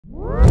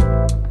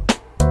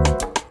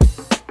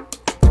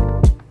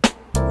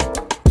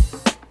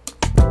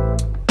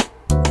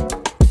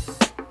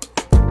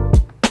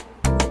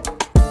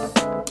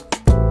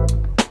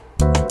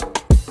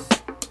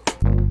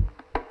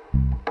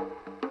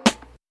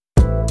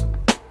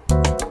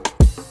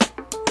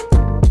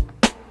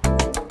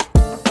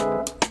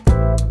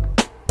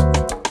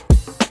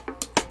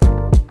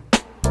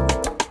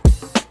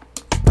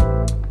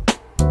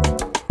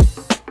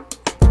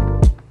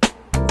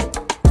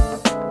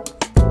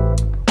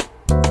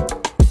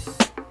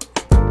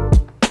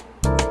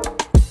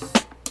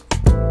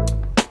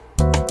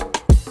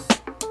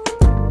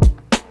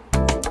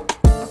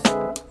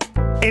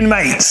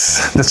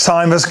Inmates, the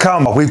time has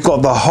come. We've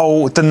got the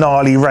whole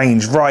Denali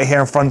range right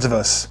here in front of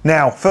us.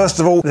 Now, first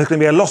of all, there's going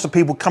to be a lot of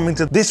people coming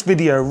to this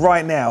video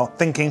right now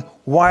thinking,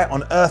 why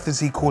on earth is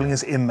he calling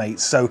us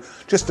inmates? So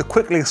just to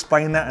quickly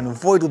explain that and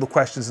avoid all the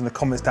questions in the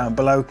comments down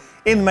below,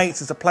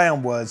 inmates is a play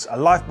on words, a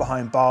life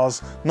behind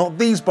bars, not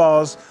these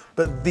bars,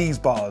 but these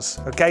bars,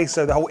 okay?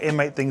 So the whole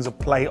inmate thing is a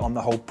play on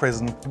the whole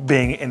prison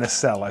being in a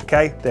cell,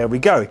 okay? There we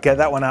go, get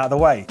that one out of the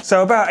way.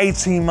 So about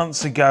 18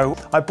 months ago,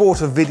 I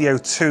brought a video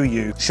to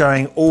you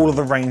showing all of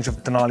the range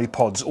of Denali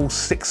pods, all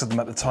 6 of them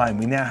at the time.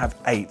 We now have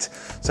 8.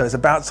 So it's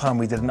about time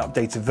we did an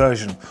updated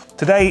version.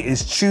 Today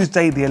is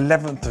Tuesday, the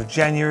 11th of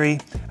January.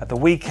 At the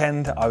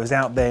weekend, I was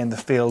out there in the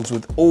fields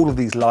with all of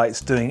these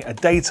lights doing a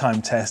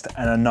daytime test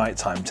and a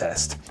nighttime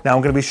test. Now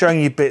I'm gonna be showing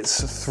you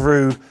bits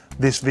through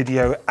this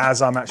video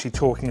as I'm actually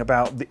talking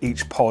about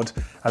each pod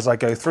as I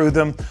go through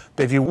them.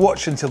 But if you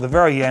watch until the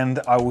very end,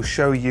 I will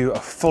show you a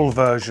full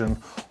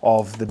version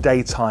of the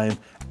daytime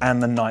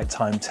and the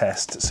nighttime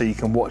test so you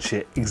can watch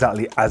it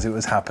exactly as it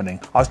was happening.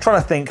 I was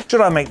trying to think,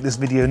 should I make this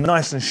video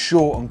nice and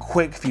short and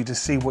quick for you to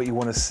see what you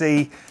want to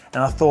see?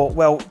 And I thought,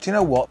 well, do you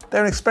know what?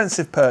 They're an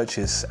expensive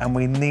purchase and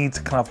we need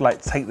to kind of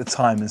like take the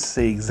time and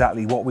see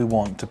exactly what we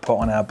want to put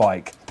on our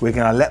bike. We're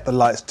gonna let the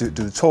lights do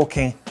the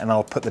talking and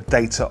I'll put the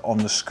data on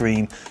the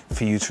screen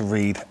for you to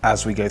read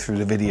as we go through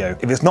the video.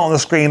 If it's not on the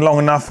screen long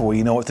enough or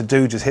you know what to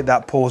do, just hit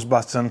that pause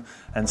button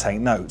and take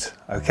note,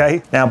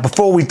 okay? Now,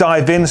 before we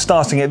dive in,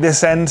 starting at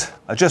this end,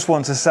 I just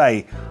want to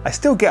say, I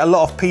still get a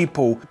lot of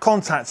people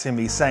contacting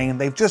me saying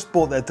they've just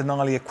bought their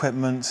Denali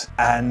equipment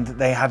and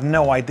they had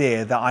no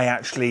idea that I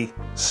actually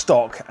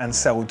stock and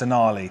sell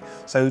Denali.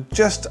 So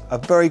just a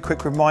very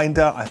quick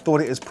reminder, I thought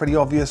it was pretty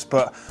obvious,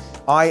 but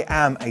I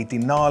am a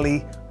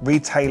Denali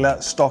retailer,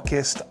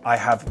 stockist. I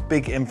have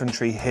big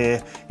inventory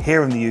here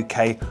in the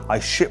UK. I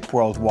ship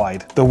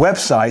worldwide. The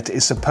website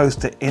is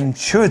supposed to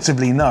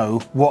intuitively know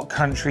what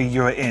country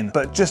you're in.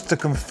 But just to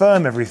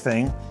confirm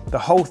everything, the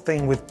whole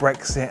thing with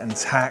Brexit and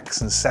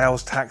tax and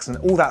sales tax and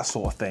all that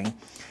sort of thing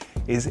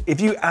is if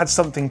you add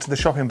something to the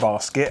shopping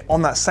basket,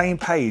 on that same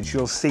page,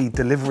 you'll see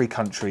delivery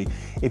country.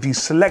 If you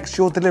select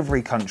your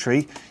delivery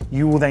country,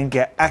 you will then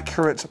get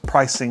accurate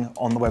pricing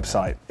on the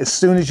website. As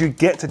soon as you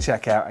get to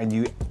checkout and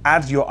you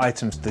add your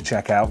items to the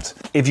checkout,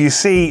 if you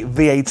see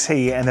VAT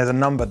and there's a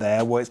number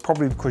there, well, it's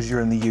probably because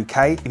you're in the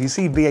UK. If you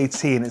see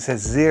VAT and it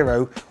says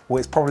 0, well,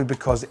 it's probably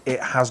because it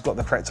has got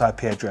the correct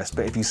IP address.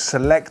 But if you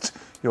select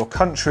your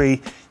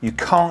country, you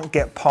can't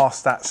get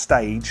past that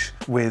stage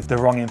with the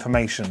wrong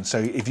information. So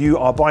if you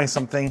are buying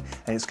something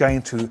and it's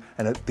going to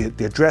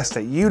the address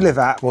that you live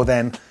at, well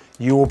then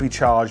you will be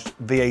charged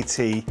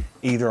VAT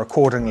either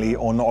accordingly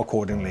or not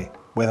accordingly,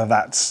 whether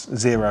that's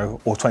 0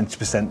 or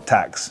 20%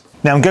 tax.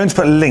 Now I'm going to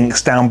put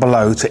links down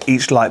below to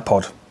each light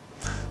pod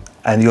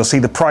and you'll see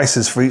the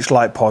prices for each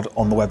light pod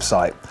on the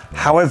website.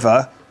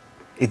 However,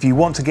 if you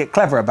want to get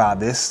clever about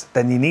this,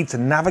 then you need to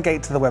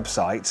navigate to the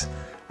website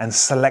and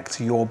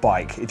select your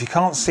bike. If you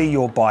can't see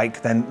your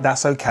bike, then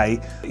that's okay.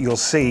 You'll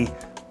see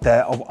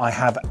there I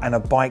have an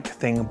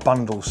ABikeThing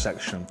bundle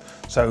section.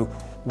 So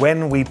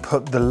when we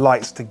put the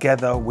lights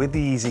together with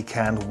the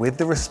EasyCan, with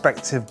the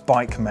respective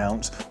bike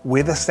mount,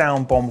 with a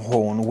sound bomb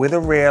horn, with a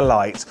rear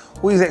light,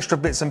 all these extra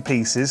bits and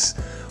pieces,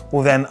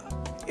 well then,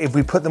 if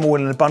we put them all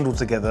in a bundle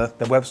together,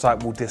 the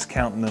website will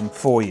discount them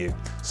for you.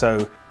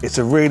 So it's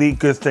a really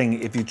good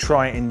thing if you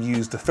try and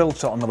use the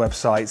filter on the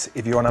website.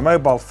 If you're on a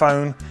mobile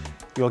phone,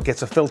 you'll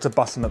get a filter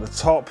button at the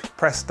top,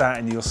 press that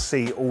and you'll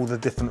see all the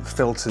different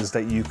filters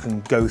that you can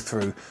go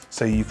through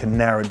so you can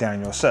narrow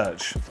down your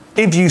search.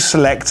 If you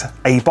select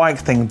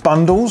ABikeThing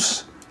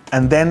bundles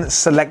and then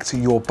select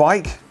your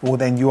bike, well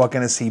then you are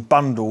going to see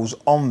bundles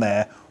on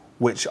there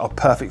which are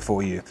perfect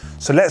for you.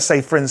 So let's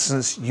say for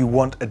instance you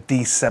want a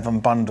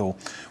D7 bundle.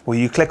 Well,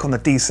 you click on the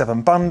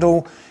D7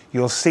 bundle,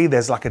 you'll see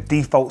there's like a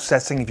default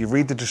setting. If you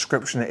read the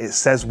description, it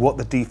says what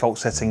the default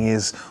setting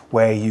is,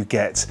 where you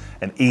get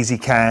an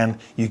EasyCan,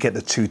 you get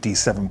the 2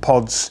 D7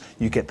 pods,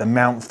 you get the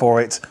mount for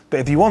it.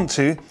 But if you want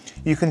to,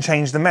 you can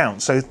change the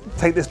mount. So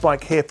take this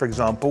bike here, for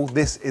example.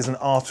 This is an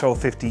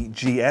R1250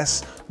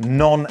 GS,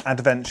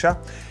 non-adventure.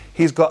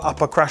 He's got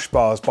upper crash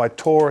bars by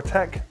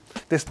Touratech.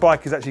 This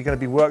bike is actually going to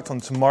be worked on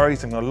tomorrow.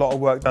 He's having a lot of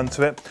work done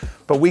to it,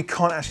 but we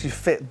can't actually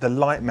fit the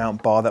light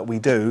mount bar that we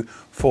do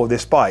for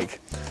this bike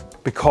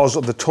because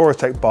of the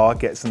Touratech bar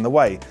gets in the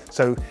way.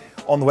 So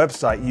on the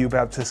website, you'll be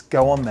able to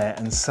go on there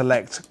and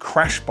select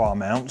crash bar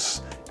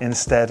mounts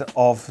instead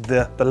of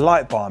the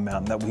light bar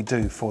mount that we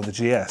do for the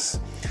GS.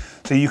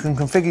 So you can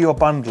configure your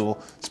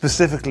bundle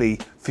specifically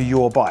for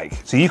your bike.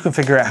 So you can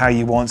figure out how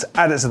you want,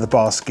 add it to the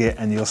basket,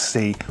 and you'll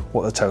see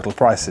what the total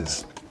price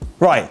is.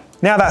 Right,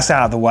 now that's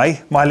out of the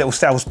way, my little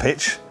sales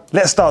pitch,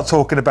 let's start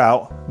talking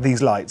about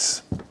these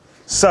lights.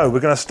 So we're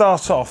going to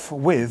start off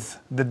with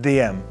the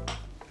DM.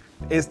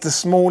 It's the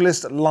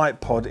smallest light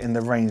pod in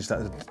the range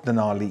that the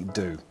Denali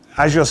do.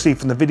 As you'll see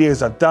from the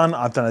videos I've done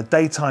a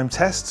daytime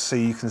test so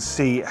you can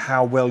see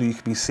how well you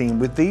can be seen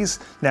with these.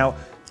 Now,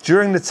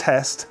 during the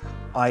test,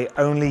 I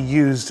only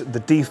used the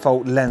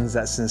default lens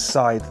that's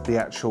inside the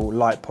actual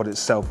light pod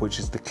itself, which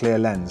is the clear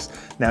lens.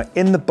 Now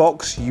in the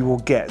box you will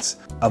get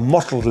a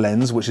mottled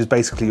lens, which is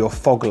basically your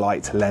fog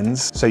light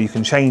lens, so you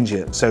can change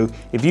it. So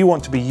if you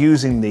want to be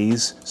using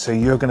these so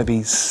you're going to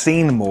be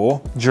seen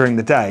more during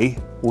the day,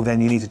 well then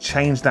you need to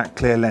change that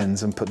clear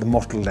lens and put the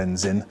mottled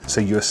lens in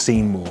so you're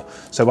seen more.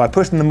 So by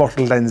putting the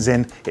mottled lens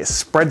in, it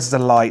spreads the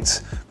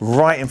light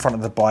right in front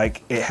of the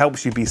bike. It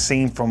helps you be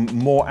seen from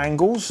more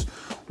angles,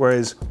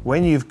 whereas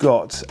when you've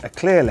got a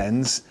clear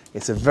lens,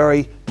 it's a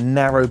very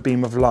narrow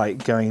beam of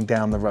light going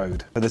down the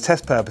road. For the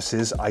test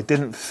purposes, I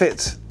didn't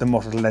fit the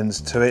mottled lens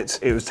to it.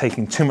 It was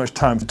taking too much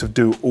time to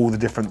do all the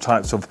different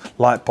types of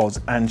light pods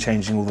and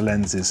changing all the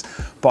lenses.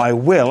 But I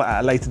will,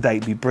 at a later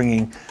date, be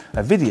bringing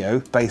a video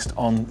based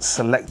on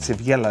selective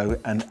yellow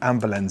and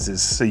amber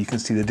lenses, so you can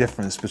see the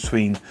difference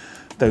between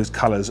those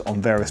colors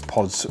on various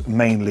pods,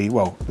 mainly,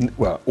 well,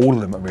 all of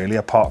them really,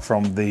 apart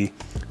from the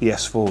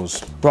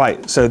S4s.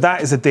 Right, so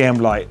that is a DM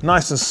light,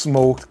 nice and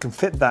small, can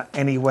fit that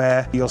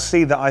anywhere. You'll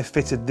see that I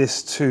fitted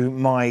this to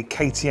my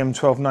KTM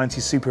 1290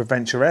 Super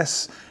Adventure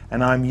S,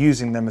 and I'm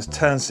using them as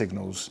turn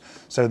signals.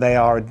 So they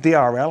are a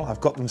DRL.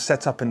 I've got them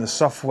set up in the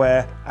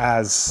software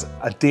as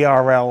a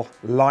DRL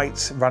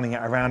light running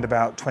at around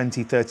about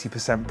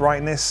 20–30%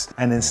 brightness.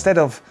 And instead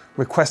of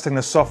requesting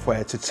the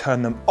software to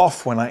turn them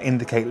off when I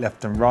indicate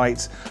left and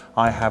right,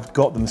 I have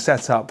got them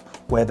set up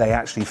where they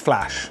actually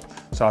flash.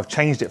 So I've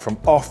changed it from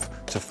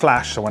off to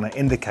flash, so when I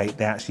indicate,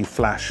 they actually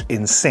flash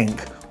in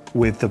sync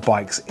with the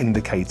bike's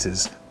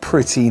indicators.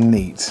 Pretty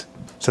neat.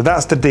 So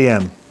that's the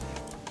DM.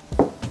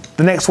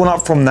 The next one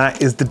up from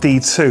that is the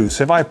D2.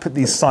 So if I put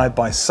these side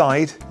by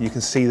side, you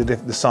can see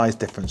the size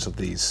difference of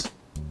these.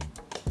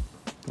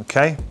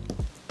 Okay.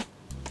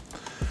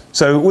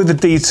 So with the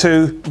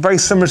D2, very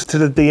similar to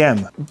the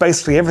DM.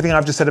 Basically everything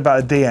I've just said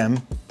about the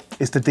DM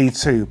is the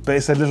D2, but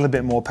it's a little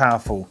bit more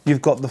powerful.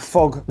 You've got the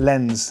fog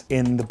lens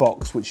in the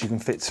box, which you can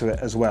fit to it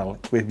as well,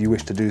 if you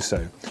wish to do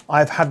so.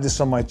 I've had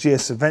this on my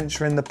GS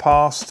Adventure in the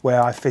past,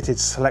 where I fitted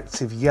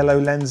selective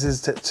yellow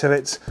lenses to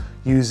it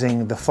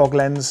using the fog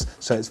lens,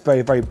 so it's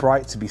very, very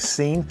bright to be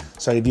seen.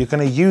 So if you're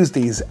going to use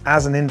these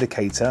as an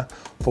indicator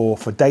for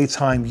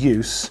daytime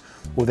use,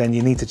 well then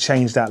you need to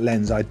change that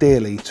lens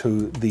ideally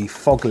to the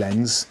fog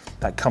lens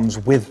that comes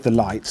with the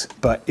light.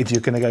 But if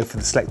you're going to go for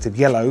the selective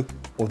yellow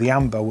or the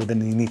amber, well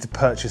then you need to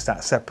purchase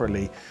that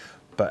separately.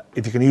 But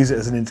if you can use it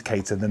as an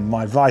indicator, then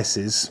my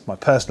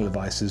personal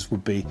advices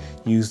would be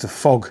use the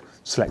fog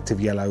selective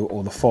yellow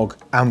or the fog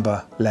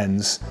amber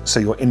lens, so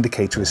your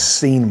indicator is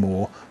seen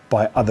more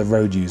by other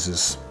road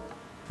users.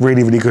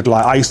 Really, really good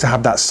light. I used to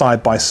have that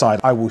side by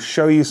side. I will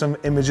show you some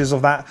images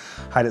of that.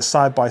 I had it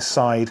side by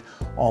side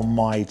on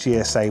my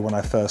GSA when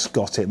I first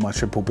got it, my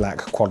triple black,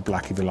 quad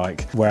black if you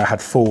like, where I had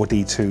 4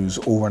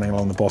 D2s all running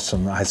along the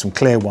bottom. I had some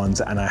clear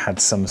ones and I had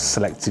some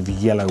selective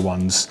yellow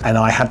ones. And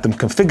I had them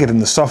configured in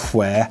the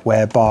software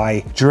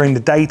whereby during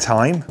the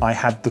daytime, I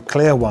had the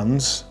clear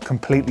ones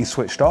completely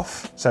switched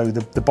off. So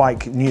the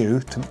bike knew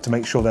to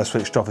make sure they're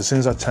switched off. As soon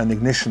as I turned the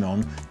ignition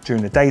on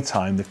during the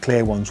daytime, the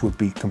clear ones would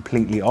be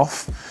completely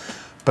off.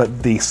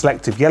 But the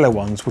selective yellow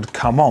ones would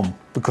come on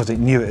because it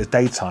knew it was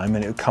daytime,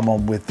 and it would come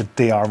on with the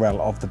DRL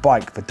of the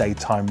bike for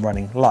daytime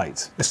running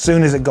light. As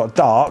soon as it got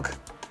dark,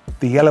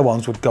 the yellow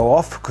ones would go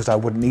off because I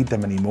wouldn't need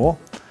them anymore,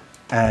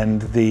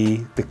 and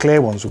the clear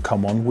ones would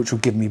come on, which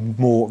would give me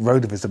more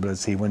road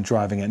visibility when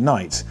driving at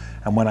night.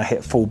 And when I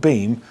hit full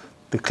beam,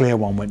 the clear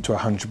one went to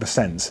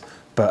 100%.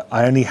 But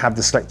I only have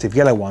the selective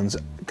yellow ones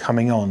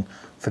coming on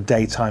for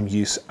daytime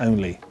use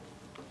only.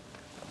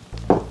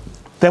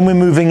 Then we're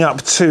moving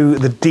up to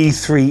the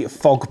D3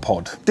 fog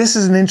pod. This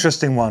is an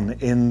interesting one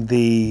in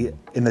the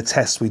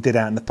test we did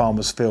out in the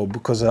farmer's field,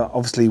 because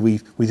obviously we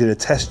did a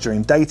test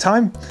during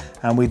daytime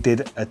and we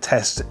did a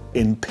test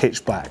in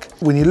pitch black.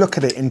 When you look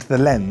at it into the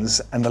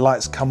lens and the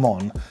lights come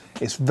on,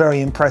 it's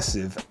very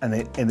impressive, and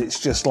it's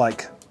just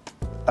like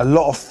a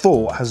lot of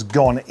thought has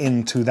gone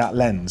into that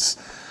lens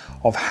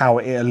of how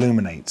it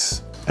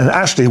illuminates. And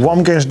actually what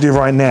I'm going to do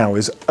right now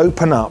is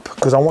open up,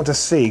 because I want to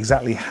see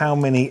exactly how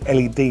many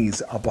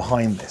LEDs are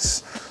behind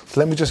this. So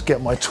let me just get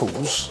my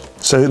tools.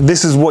 So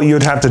this is what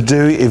you'd have to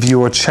do if you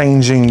were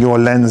changing your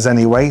lens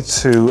anyway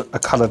to a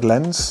colored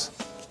lens.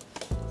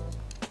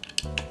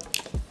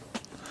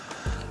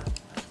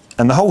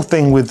 And the whole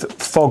thing with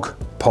fog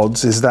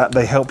pods is that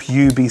they help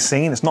you be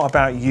seen. It's not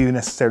about you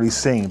necessarily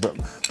seeing, but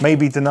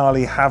maybe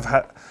Denali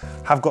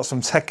have got some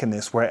tech in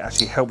this where it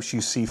actually helps you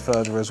see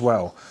further as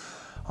well.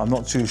 I'm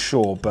not too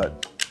sure,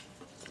 but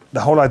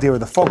the whole idea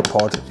of the fog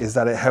pod is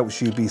that it helps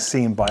you be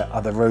seen by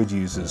other road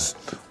users.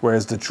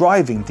 Whereas the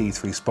driving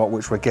D3 spot,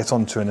 which we'll get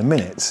onto in a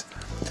minute,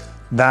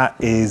 that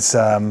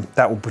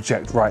will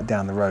project right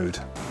down the road.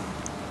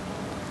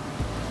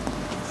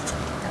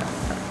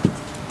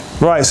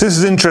 Right, so this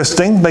is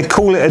interesting. They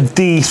call it a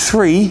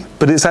D3,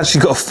 but it's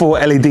actually got 4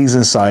 LEDs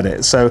inside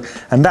it. So,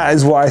 and that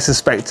is what I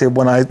suspected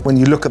when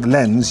you look at the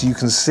lens, you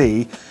can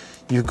see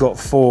you've got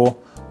 4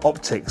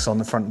 optics on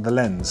the front of the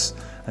lens.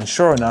 And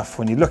sure enough,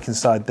 when you look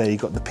inside there,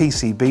 you've got the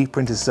PCB,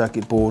 printed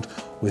circuit board,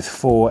 with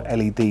 4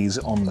 LEDs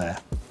on there.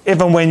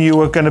 Even when you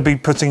were going to be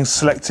putting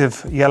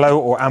selective yellow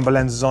or amber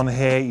lenses on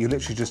here, you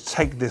literally just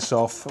take this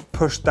off,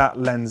 push that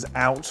lens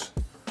out,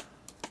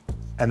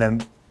 and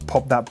then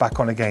pop that back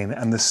on again.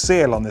 And the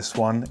seal on this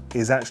one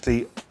is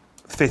actually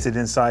fitted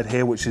inside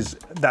here, which is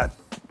that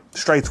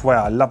straight away.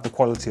 I love the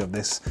quality of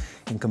this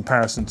in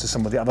comparison to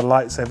some of the other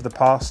lights over the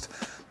past.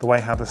 The way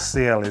how the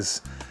seal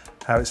is,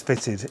 how it's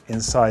fitted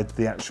inside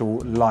the actual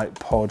light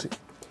pod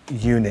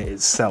unit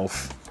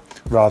itself,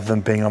 rather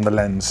than being on the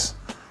lens.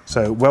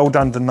 So well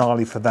done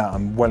Denali for that,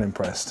 I'm well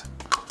impressed.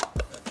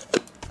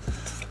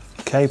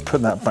 Okay,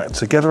 put that back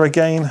together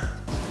again.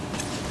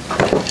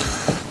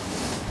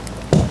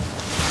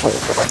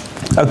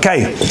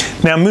 Okay,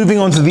 now moving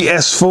on to the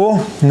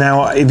S4.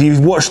 Now, if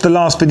you've watched the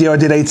last video I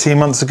did 18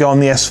 months ago on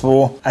the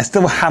S4, I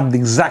still have the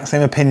exact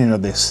same opinion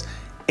of this.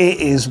 It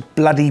is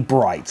bloody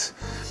bright.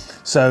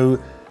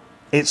 So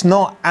it's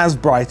not as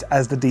bright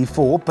as the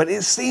D4, but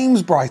it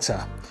seems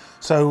brighter.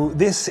 So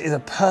this is a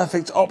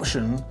perfect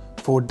option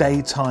for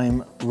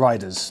daytime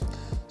riders.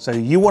 So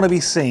you want to be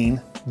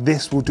seen,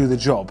 this will do the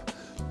job.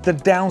 The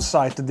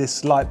downside to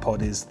this light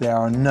pod is there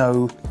are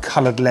no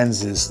colored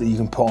lenses that you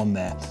can put on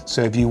there.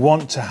 So if you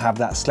want to have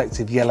that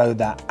selective yellow,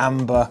 that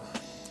amber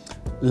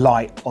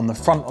light on the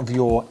front of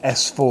your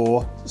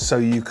S4, so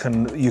you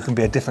can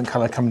be a different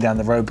color coming down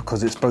the road,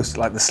 because it's supposed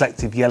to, like the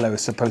selective yellow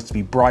is supposed to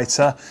be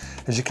brighter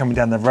as you're coming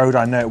down the road.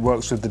 I know it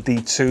works with the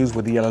D2s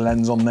with the yellow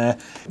lens on there.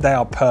 They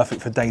are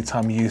perfect for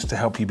daytime use to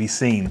help you be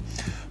seen.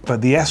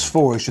 But the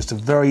S4 is just a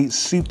very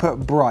super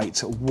bright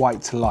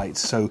white light.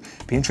 So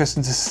be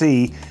interesting to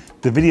see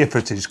the video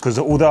footage, because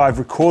although I've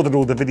recorded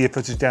all the video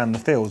footage down in the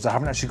fields, I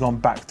haven't actually gone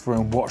back through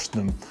and watched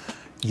them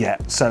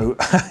yet. So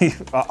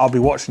I'll be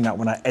watching that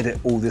when I edit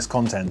all this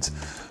content.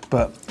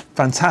 But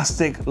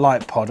fantastic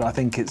light pod. I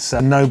think it's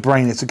a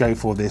no-brainer to go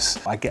for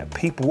this. I get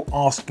people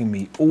asking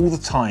me all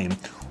the time,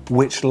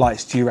 which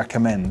lights do you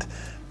recommend?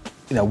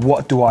 You know,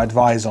 what do I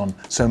advise on?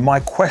 So my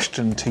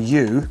question to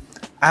you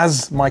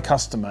as my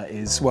customer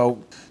is,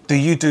 well, do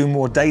you do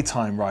more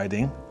daytime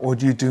riding or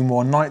do you do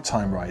more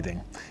nighttime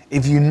riding?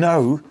 If you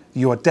know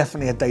you're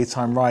definitely a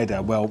daytime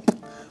rider, well,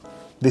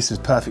 this is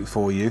perfect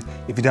for you.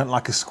 If you don't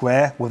like a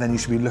square, well then you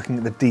should be looking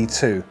at the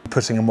D2,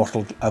 putting a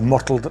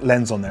mottled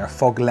lens on there, a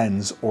fog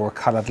lens or a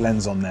colored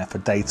lens on there for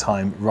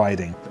daytime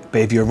riding.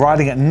 But if you're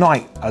riding at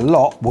night a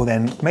lot, well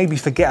then maybe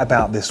forget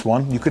about this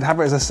one. You could have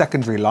it as a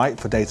secondary light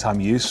for daytime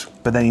use,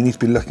 but then you need to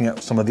be looking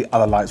at some of the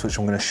other lights which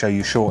I'm going to show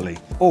you shortly.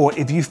 Or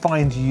if you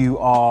find you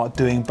are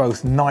doing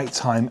both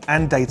nighttime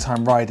and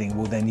daytime riding,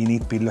 well then you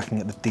need to be looking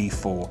at the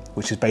D4,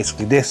 which is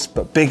basically this,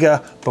 but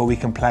bigger, but we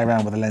can play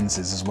around with the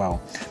lenses as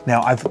well.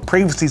 Now, I've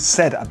previously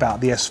said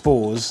about the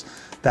S4s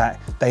that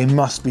they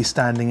must be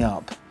standing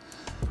up.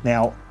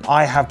 Now,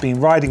 I have been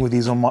riding with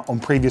these on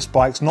previous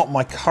bikes, not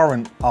my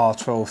current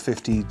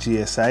R1250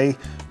 GSA,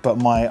 but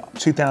my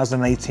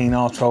 2018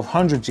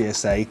 R1200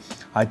 GSA.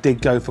 I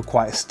did go for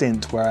quite a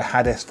stint where I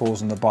had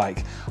S4s on the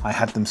bike. I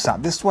had them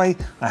sat this way,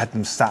 I had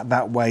them sat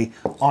that way.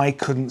 I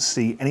couldn't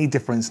see any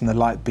difference in the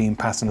light beam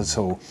pattern at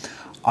all.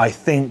 I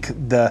think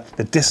the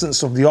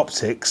distance of the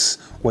optics,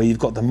 where you've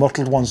got the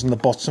mottled ones on the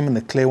bottom and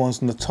the clear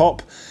ones on the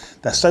top,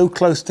 they're so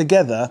close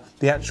together,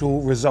 the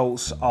actual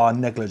results are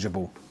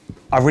negligible.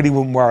 I really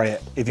wouldn't worry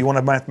it. If you want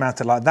to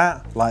mount it like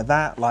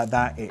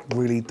that, it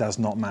really does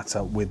not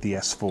matter with the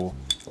S4.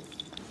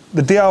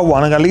 The DR1,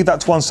 I'm going to leave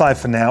that to one side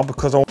for now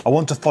because I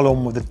want to follow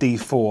on with the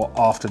D4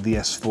 after the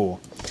S4.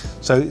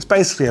 So it's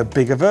basically a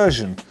bigger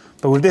version,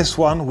 but with this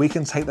one, we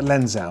can take the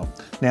lens out.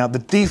 Now, the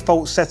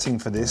default setting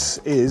for this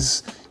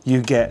is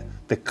you get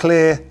the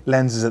clear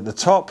lenses at the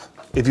top.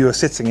 If you are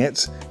sitting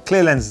it,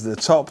 clear lenses at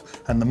the top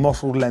and the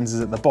mottled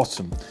lenses at the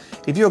bottom.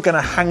 If you're going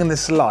to hang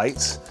this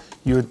light,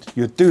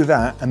 you'd do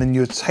that, and then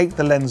you'd take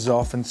the lens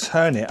off and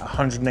turn it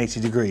 180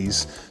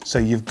 degrees. So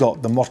you've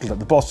got the mottled at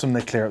the bottom,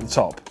 the clear at the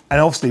top.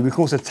 And obviously we can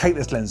also take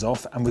this lens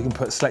off and we can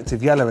put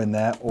selective yellow in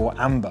there or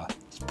amber.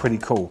 It's pretty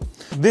cool.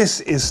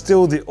 This is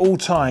still the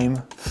all-time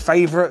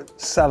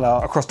favorite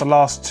seller across the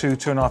last two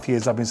and a half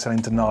years I've been selling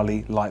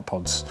Denali light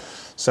pods.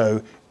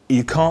 So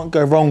you can't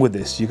go wrong with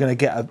this. You're going to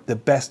get the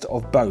best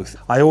of both.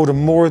 I order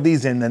more of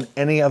these in than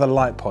any other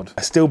light pod.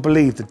 I still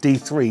believe the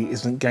D3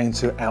 isn't going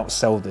to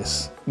outsell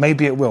this.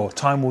 Maybe it will,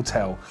 time will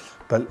tell,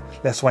 but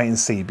let's wait and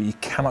see. But you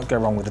cannot go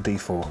wrong with the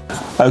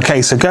D4.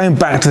 Okay, so going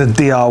back to the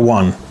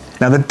DR1.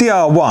 Now the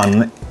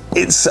DR1,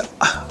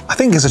 I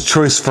think it's a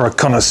choice for a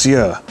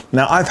connoisseur.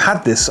 Now I've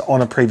had this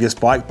on a previous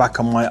bike, back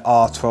on my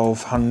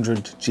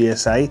R1200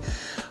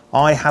 GSA.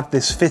 I had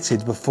this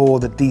fitted before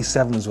the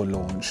D7s were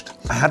launched.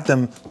 I had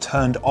them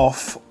turned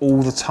off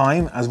all the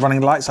time as running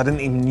lights. I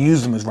didn't even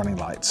use them as running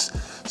lights.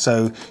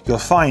 So you'll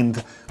find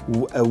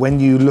when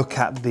you look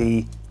at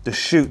the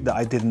shoot that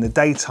I did in the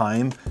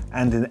daytime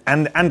and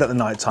at the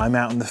nighttime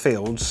out in the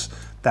fields,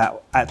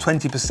 that at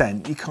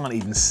 20%, you can't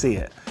even see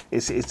it.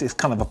 It's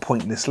kind of a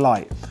pointless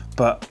light.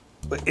 But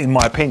in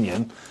my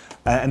opinion,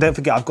 And don't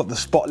forget, I've got the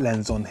spot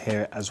lens on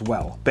here as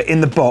well. But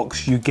in the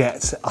box, you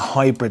get a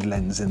hybrid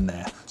lens in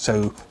there.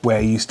 So where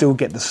you still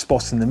get the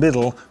spot in the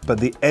middle, but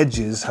the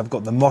edges have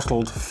got the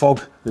mottled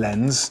fog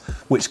lens,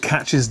 which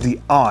catches the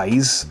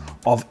eyes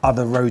of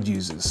other road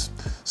users.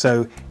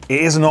 So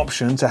it is an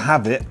option to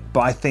have it,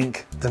 but I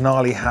think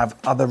Denali have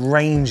other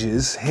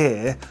ranges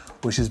here,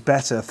 which is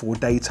better for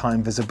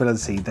daytime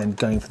visibility than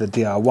going for the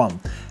DR1.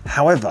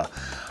 However,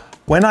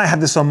 when I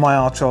had this on my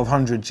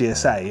R1200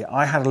 GSA,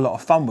 I had a lot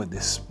of fun with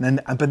this,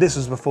 but this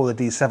was before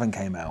the D7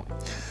 came out.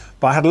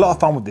 But I had a lot of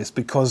fun with this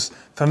because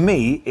for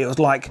me, it was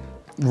like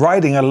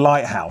riding a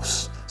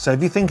lighthouse. So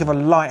if you think of a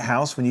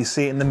lighthouse when you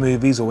see it in the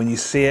movies, or when you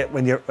see it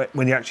when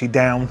you're actually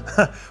down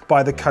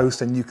by the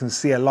coast and you can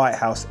see a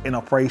lighthouse in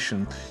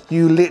operation,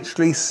 you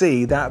literally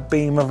see that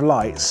beam of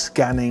light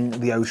scanning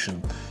the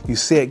ocean. You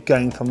see it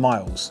going for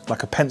miles,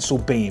 like a pencil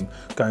beam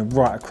going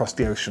right across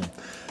the ocean.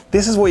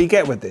 This is what you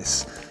get with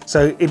this.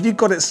 So if you've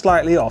got it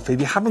slightly off, if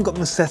you haven't got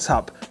them set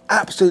up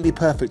absolutely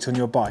perfect on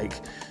your bike,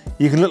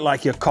 you can look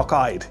like you're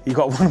cockeyed. You've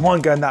got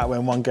one going that way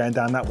and one going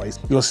down that way.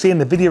 You'll see in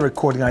the video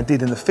recording I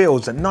did in the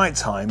fields at night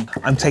time,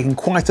 I'm taking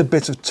quite a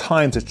bit of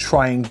time to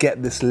try and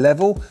get this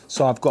level,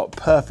 so I've got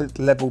perfect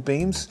level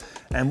beams.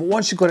 And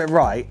once you've got it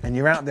right, and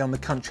you're out there on the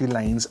country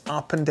lanes,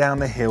 up and down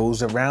the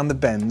hills, around the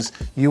bends,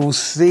 you will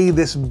see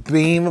this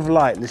beam of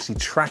light literally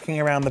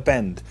tracking around the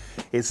bend.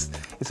 It's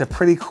a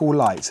pretty cool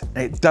light,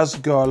 and it does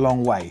go a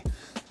long way.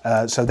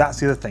 So that's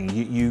the other thing,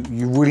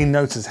 you really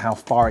notice how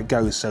far it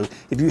goes. So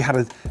if you had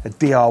a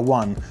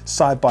DR1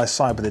 side by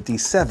side with a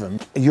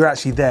D7, you're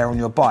actually there on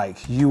your bike,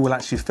 you will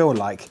actually feel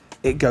like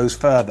it goes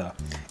further.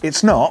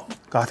 It's not,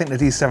 I think the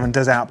D7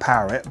 does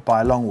outpower it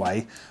by a long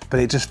way, but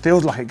it just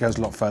feels like it goes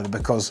a lot further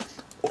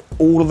because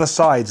all of the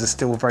sides are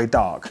still very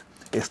dark.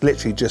 It's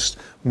literally just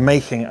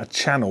making a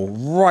channel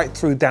right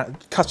through,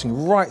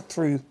 cutting right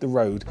through the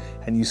road,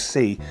 and you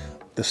see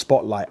the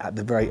spotlight at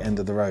the very end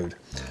of the road.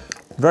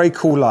 Very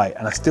cool light,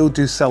 and I still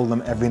do sell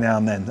them every now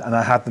and then, and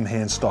I have them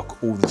here in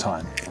stock all the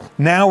time.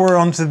 Now we're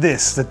on to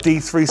this, the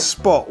D3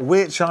 Spot,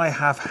 which I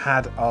have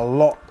had a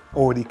lot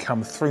already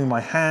come through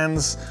my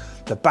hands.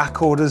 The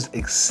back orders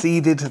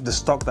exceeded the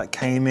stock that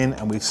came in,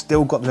 and we've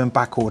still got them in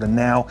back order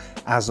now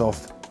as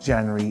of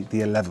January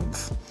the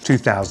 11th,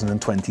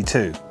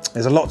 2022.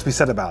 There's a lot to be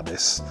said about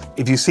this.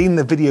 If you've seen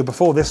the video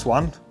before this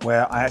one,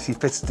 where I actually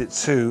fitted it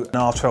to an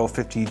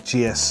R1250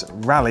 GS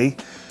Rally,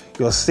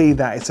 you'll see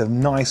that it's a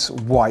nice,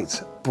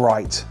 white,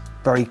 bright,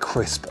 very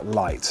crisp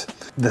light.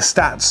 The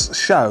stats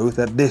show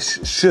that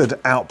this should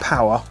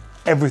outpower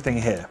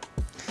everything here.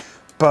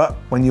 But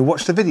when you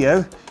watch the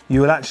video,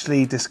 you will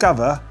actually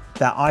discover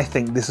that I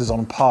think this is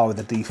on par with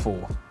the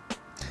D4.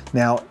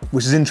 Now,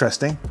 which is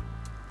interesting,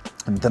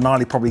 and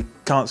Denali probably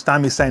can't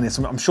stand me saying this,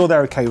 I'm sure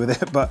they're okay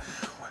with it, but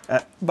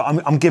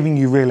I'm giving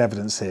you real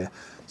evidence here.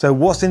 So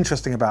what's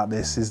interesting about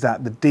this is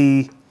that the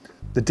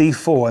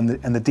D4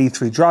 and the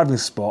D3 driving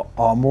spot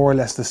are more or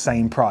less the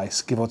same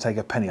price, give or take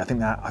a penny. I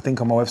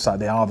think on my website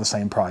they are the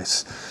same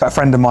price. A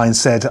friend of mine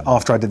said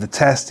after I did the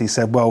test, he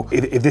said, well,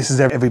 if this is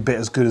every bit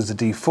as good as the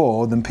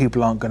D4, then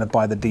people aren't going to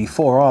buy the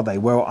D4, are they?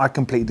 Well, I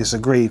completely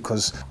disagree,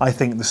 because I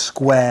think the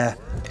square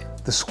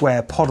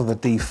pod of the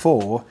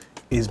D4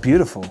 is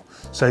beautiful.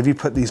 So if you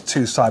put these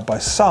two side by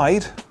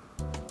side,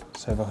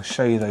 so if I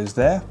show you those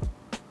there,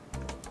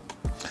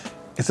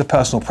 it's a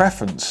personal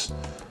preference.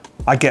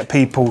 I get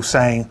people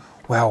saying,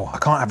 well, I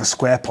can't have a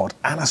square pod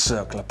and a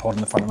circular pod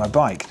in the front of my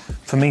bike.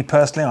 For me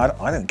personally,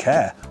 I don't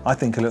care. I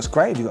think it looks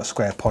great if you've got a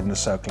square pod and a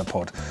circular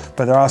pod.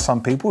 But there are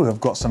some people who have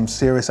got some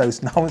serious, I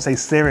wouldn't say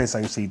serious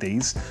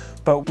OCDs,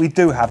 but we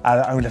do have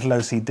our own little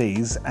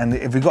OCDs. And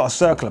if we've got a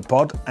circular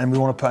pod and we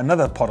want to put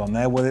another pod on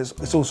there, well,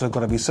 it's also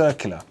got to be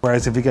circular.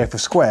 Whereas if we go for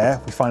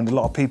square, we find a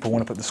lot of people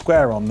want to put the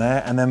square on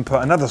there and then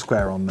put another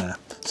square on there.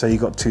 So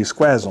you've got two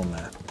squares on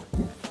there.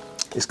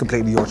 It's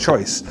completely your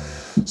choice.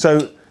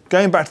 So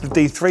going back to the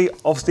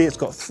D3, obviously it's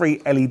got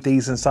 3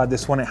 LEDs inside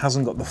this one. It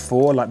hasn't got the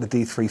 4 like the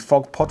D3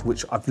 fog pod,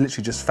 which I've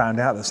literally just found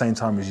out at the same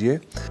time as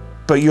you.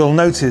 But you'll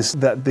notice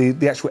that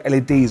the actual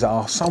LEDs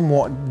are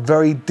somewhat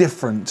very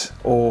different,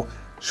 or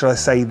should I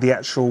say the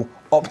actual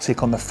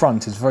optic on the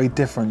front is very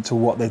different to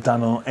what they've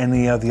done on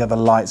any of the other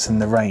lights in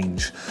the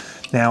range.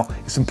 Now,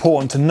 it's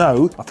important to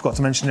know, I forgot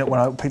to mention it when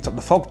I picked up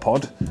the fog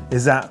pod,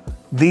 is that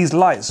these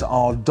lights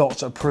are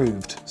DOT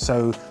approved.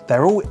 So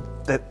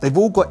they've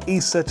all got E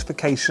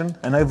certification,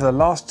 and over the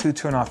last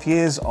 2.5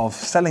 years of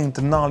selling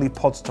Denali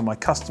pods to my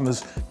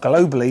customers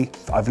globally,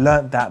 I've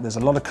learned that there's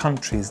a lot of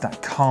countries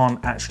that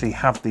can't actually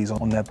have these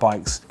on their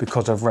bikes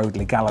because of road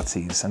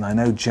legalities. And I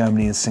know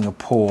Germany and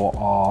Singapore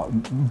are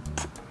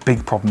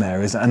big problem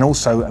areas, and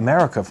also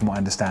America from what I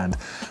understand,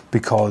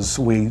 because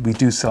we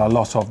do sell a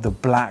lot of the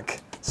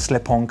black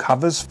slip-on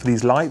covers for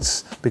these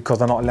lights because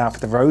they're not allowed for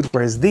the road,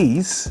 whereas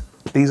these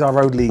are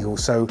road legal.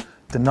 So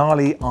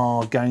Denali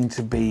are going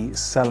to be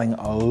selling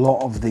a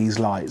lot of these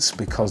lights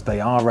because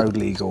they are road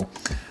legal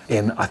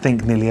in, I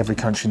think, nearly every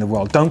country in the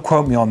world. Don't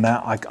quote me on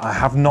that. I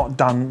have not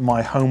done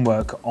my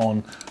homework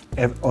on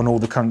on all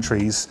the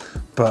countries,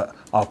 but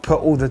I'll put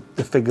all the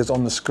figures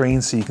on the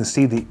screen so you can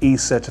see the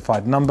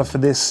E-certified number for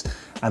this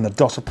and the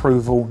DOT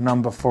approval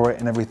number for it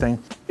and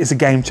everything. It's a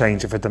game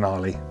changer for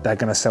Denali. They're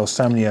going to sell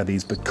so many of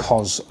these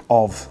because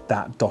of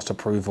that DOT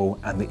approval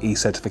and the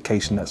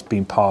E-certification that's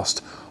been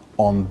passed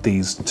on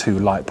these two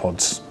light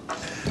pods.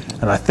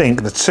 And I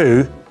think the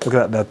two, look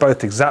at that, they're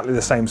both exactly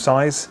the same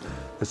size.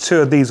 The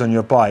two of these on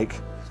your bike,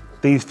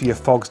 these for your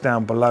fogs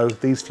down below,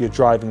 these for your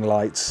driving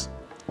lights,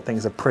 I think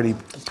it's a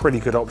pretty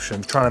good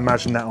option. Try and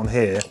imagine that on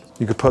here.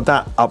 You could put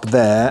that up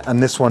there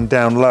and this one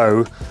down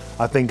low.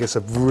 I think it's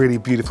a really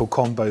beautiful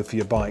combo for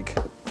your bike.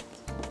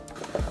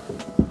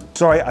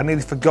 Sorry, I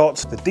nearly forgot.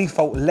 The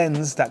default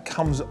lens that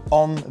comes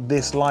on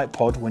this light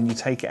pod when you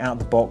take it out of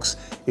the box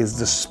is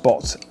the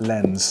spot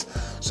lens.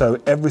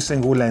 So every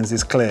single lens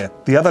is clear.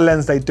 The other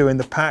lens they do in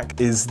the pack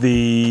is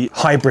the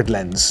hybrid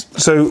lens.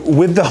 So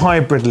with the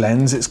hybrid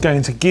lens, it's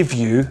going to give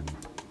you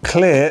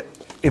clear,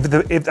 if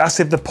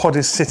the pod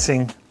is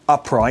sitting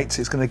upright,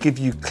 it's going to give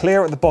you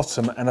clear at the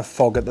bottom and a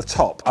fog at the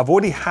top. I've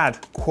already had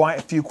quite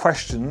a few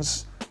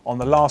questions on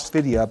the last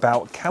video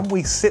about, can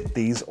we sit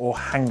these or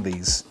hang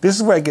these? This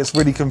is where it gets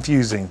really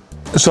confusing.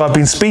 So I've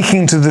been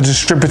speaking to the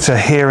distributor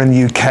here in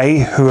the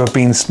UK who have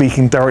been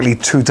speaking directly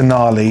to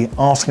Denali,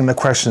 asking the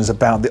questions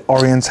about the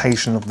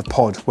orientation of the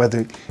pod,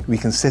 whether we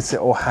can sit it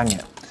or hang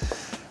it.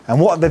 And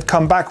what they've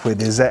come back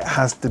with is that it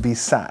has to be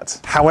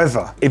sat.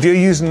 However, if you're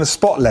using the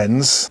spot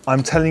lens,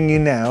 I'm telling you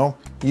now,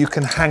 you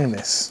can hang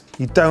this.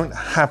 You don't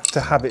have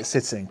to have it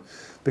sitting,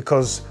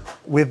 because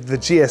with the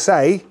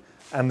GSA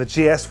and the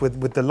GS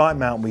with the light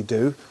mount we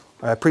do,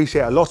 I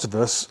appreciate a lot of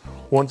us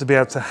want to be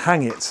able to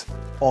hang it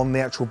on the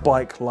actual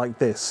bike like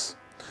this.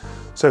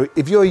 So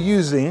if you're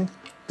using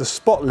the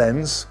spot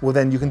lens, well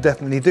then you can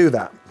definitely do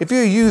that. If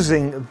you're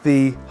using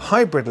the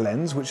hybrid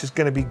lens, which is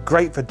going to be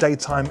great for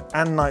daytime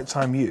and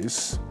nighttime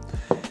use,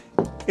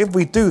 if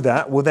we do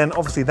that, well then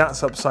obviously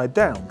that's upside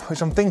down,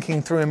 which I'm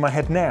thinking through in my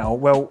head now,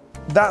 well,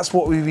 that's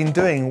what we've been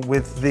doing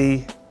with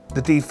the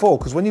D4,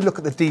 because when you look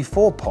at the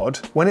D4 pod,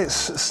 when it's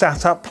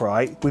sat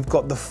upright, we've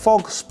got the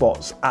fog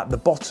spots at the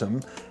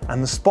bottom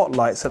and the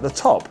spotlights at the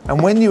top.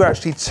 And when you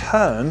actually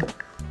turn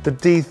the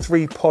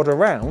D3 pod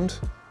around,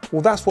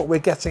 well, that's what we're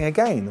getting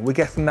again. We're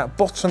getting that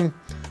bottom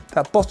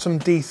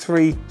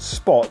D3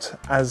 spot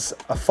as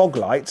a fog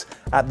light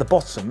at the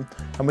bottom,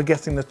 and we're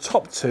getting the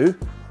top two,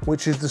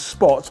 which is the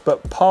spot,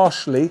 but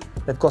partially,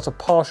 they've got a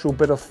partial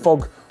bit of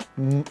fog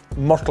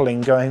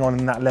mottling going on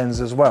in that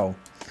lens as well.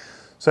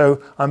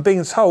 So I'm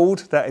being told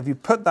that if you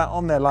put that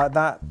on there like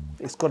that,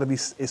 it's got to be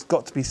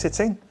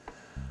sitting,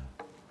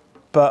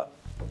 but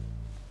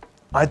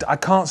I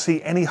can't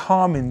see any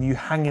harm in you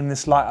hanging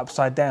this light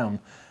upside down.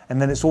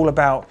 And then it's all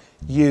about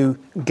you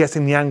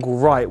getting the angle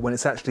right when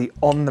it's actually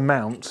on the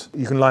mount.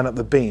 You can line up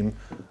the beam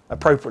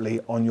appropriately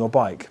on your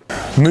bike.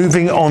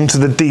 Moving on to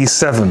the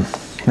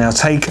D7. Now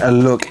take a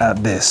look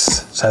at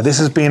this. So this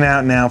has been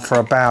out now for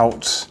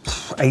about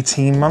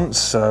 18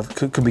 months.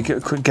 Could be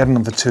getting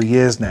them for 2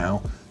 years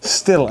now.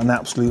 Still an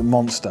absolute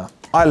monster.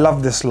 I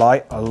love this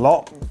light a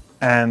lot.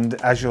 And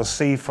as you'll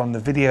see from the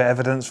video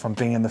evidence from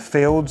being in the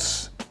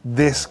fields,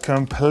 this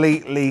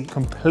completely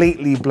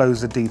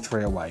blows the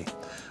D3 away.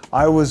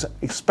 I was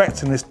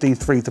expecting this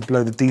D3 to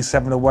blow the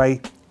D7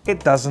 away.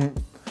 It doesn't,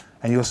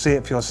 and you'll see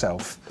it for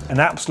yourself. An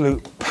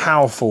absolute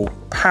powerful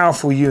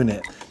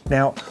unit.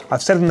 Now,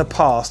 I've said in the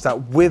past that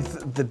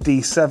with the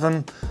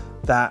D7,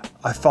 that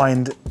I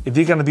find if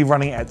you're going to be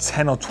running it at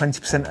 10 or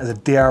 20% as a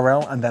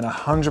DRL and then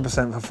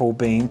 100% for full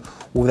beam,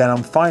 well then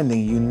I'm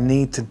finding you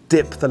need to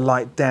dip the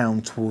light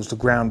down towards the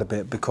ground a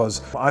bit,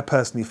 because I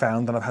personally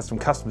found, and I've had some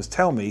customers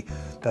tell me,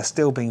 they're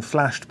still being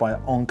flashed by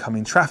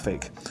oncoming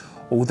traffic.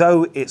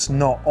 Although it's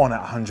not on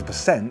at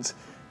 100%,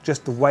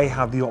 just the way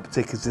how the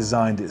optic is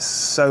designed, it's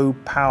so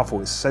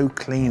powerful, it's so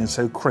clean and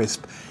so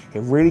crisp,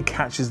 it really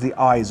catches the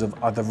eyes of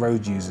other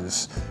road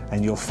users,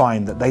 and you'll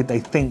find that they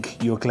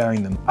think you're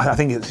glaring them. I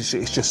think it's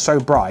just so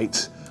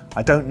bright,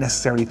 I don't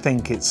necessarily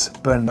think it's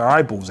burning their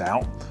eyeballs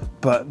out,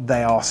 but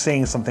they are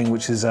seeing something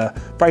which is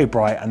very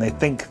bright, and they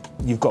think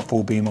you've got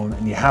full beam on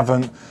and you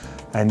haven't,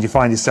 and you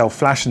find yourself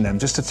flashing them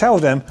just to tell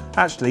them,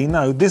 actually,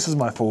 no, this is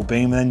my full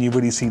beam, and then you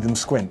really see them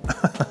squint.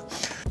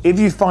 If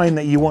you find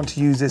that you want to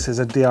use this as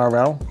a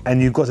DRL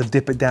and you've got to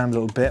dip it down a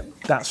little bit,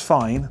 that's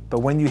fine. But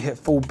when you hit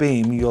full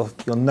beam, you'll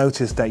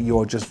notice that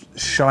you're just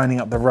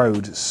shining up the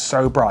road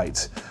so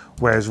bright,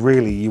 whereas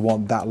really you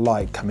want that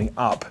light coming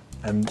up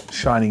and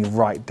shining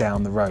right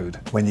down the road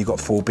when you've got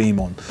full beam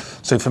on.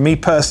 So for me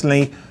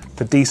personally,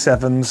 for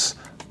D7s,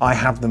 I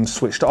have them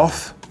switched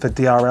off. For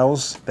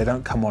DRLs, they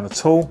don't come on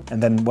at all.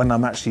 And then when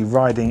I'm actually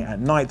riding at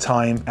night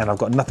time and I've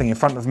got nothing in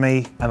front of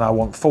me and I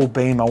want full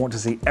beam, I want to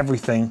see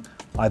everything,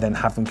 I then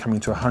have them coming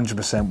to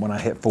 100% when I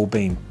hit full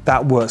beam.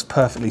 That works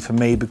perfectly for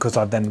me because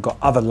I've then got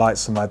other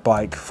lights on my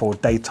bike for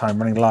daytime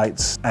running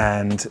lights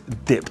and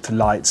dipped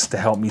lights to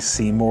help me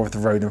see more of the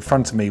road in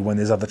front of me when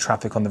there's other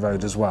traffic on the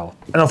road as well.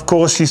 And of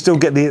course, you still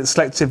get the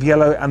selective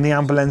yellow and the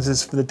amber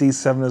lenses for the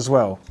D7 as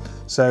well.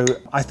 So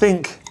I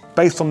think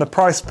based on the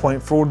price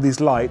point for all of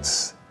these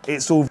lights,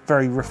 it's all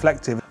very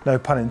reflective, no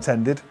pun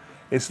intended.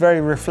 It's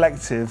very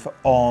reflective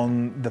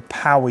on the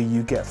power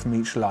you get from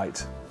each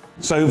light.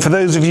 So for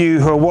those of you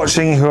who are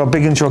watching, who are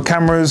big into your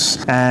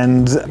cameras,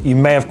 and you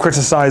may have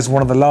criticized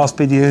one of the last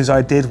videos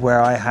I did where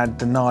I had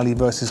Denali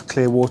versus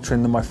Clearwater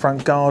in my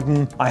front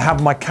garden, I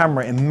have my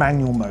camera in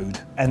manual mode.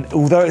 And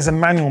although it's a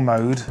manual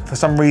mode, for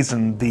some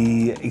reason,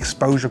 the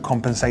exposure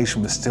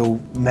compensation was still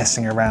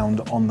messing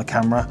around on the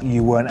camera.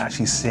 You weren't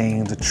actually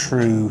seeing the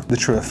true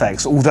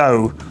effects.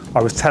 Although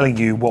I was telling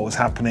you what was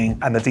happening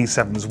and the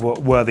D7s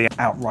were the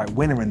outright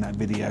winner in that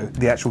video,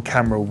 the actual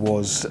camera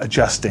was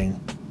adjusting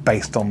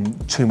based on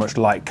too much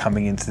light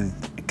coming into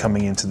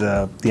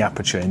the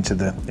aperture, into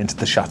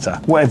the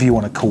shutter, whatever you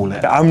want to call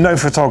it. I'm no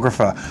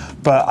photographer,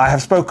 but I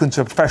have spoken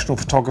to a professional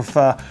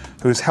photographer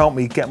who's helped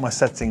me get my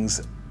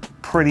settings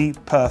pretty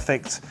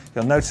perfect.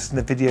 You'll notice in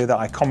the video that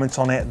I comment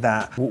on it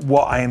that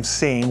what I am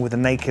seeing with the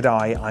naked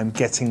eye, I'm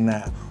getting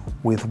that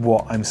with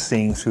what I'm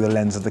seeing through the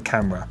lens of the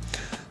camera.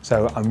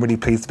 So I'm really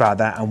pleased about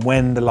that. And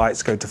when the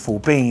lights go to full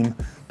beam,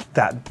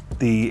 that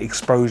the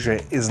exposure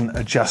isn't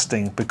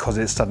adjusting because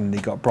it suddenly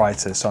got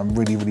brighter. So I'm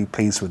really, really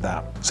pleased with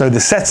that. So the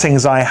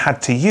settings I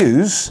had to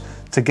use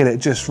to get it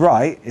just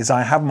right is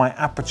I have my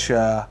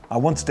aperture, I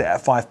wanted it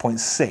at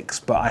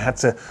 5.6, but I had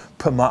to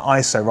put my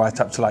ISO right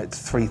up to like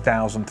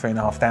 3,000,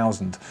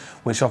 3,500,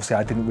 which obviously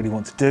I didn't really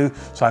want to do.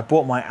 So I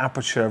brought my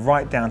aperture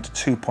right down to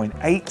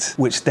 2.8,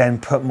 which then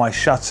put my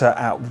shutter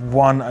at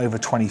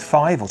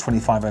 1/25 or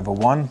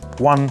 25/1,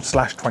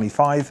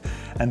 1/25,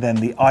 and then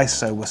the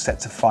ISO was set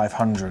to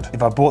 500.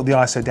 If I brought the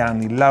ISO down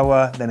any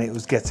lower, then it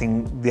was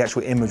getting, the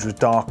actual image was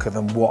darker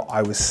than what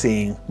I was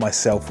seeing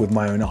myself with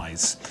my own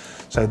eyes.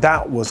 So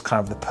that was kind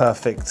of the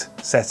perfect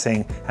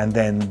setting, and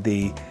then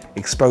the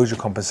exposure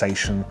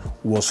compensation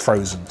was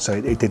frozen, so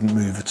it didn't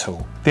move at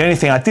all. The only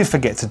thing I did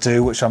forget to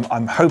do, which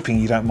I'm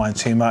hoping you don't mind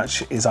too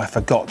much, is I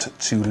forgot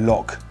to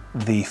lock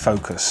the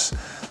focus.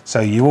 So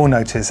you will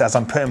notice as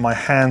I'm putting my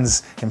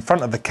hands in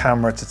front of the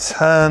camera to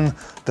turn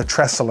the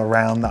trestle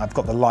around that I've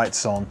got the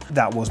lights on,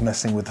 that was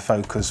messing with the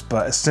focus,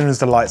 but as soon as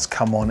the lights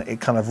come on, it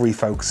kind of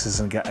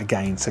refocuses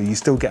again. So you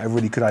still get a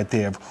really good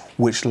idea of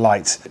which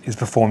light is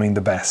performing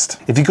the best.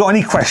 If you've got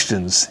any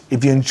questions,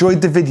 if you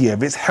enjoyed the video,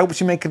 if it's helped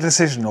you make a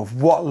decision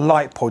of what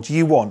light pod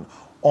you want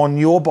on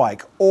your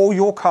bike or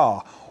your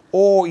car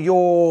or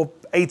your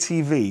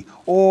ATV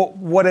or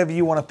whatever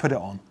you want to put it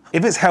on,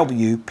 if it's helped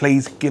you,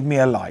 please give me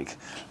a like.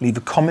 Leave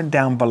a comment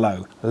down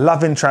below.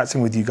 Love interacting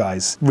with you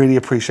guys. Really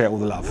appreciate all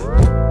the love.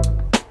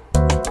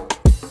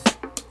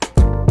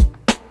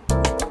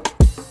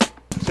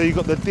 So you've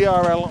got the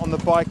DRL on the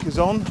bike is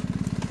on.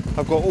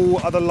 I've got all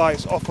other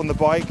lights off on the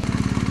bike.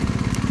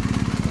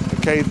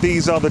 Okay,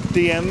 these are the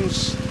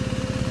DMs.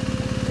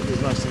 Put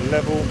these nice and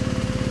level.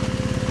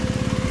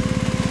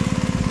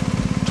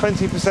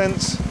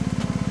 20%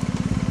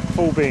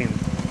 full beam.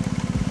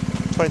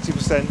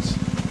 20%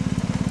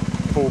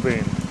 full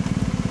beam.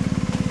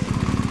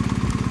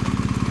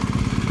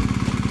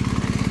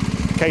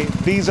 Okay,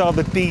 these are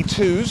the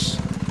D2s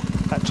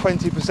at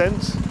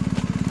 20%,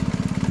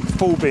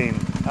 full beam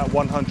at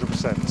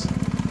 100%.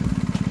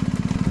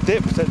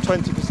 Dipped at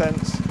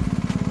 20%,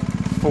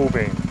 full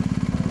beam.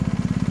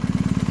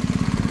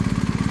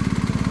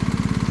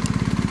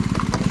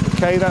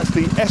 Okay, that's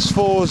the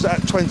S4s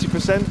at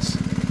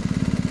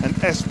 20% and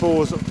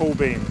S4s at full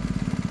beam.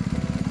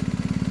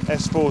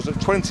 S4s at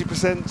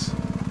 20%,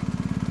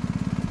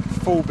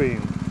 full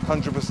beam,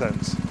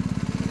 100%.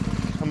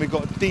 And we've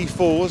got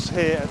D4s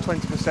here at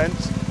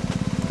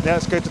 20%. Now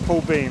let's go to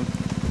full beam.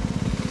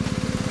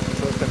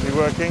 So it's definitely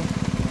working.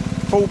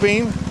 Full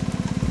beam,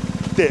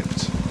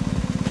 dipped.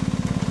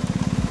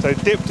 So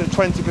dipped at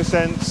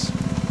 20%,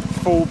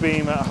 full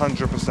beam at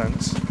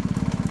 100%.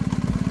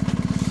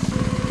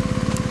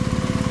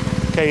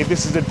 Okay,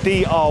 this is the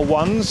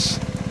DR1s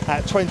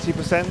at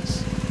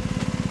 20%,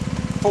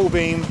 full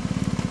beam,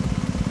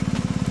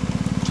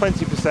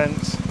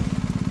 20%,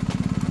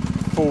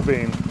 full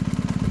beam.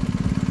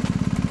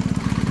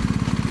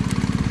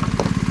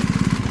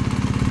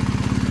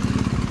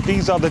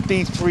 These are the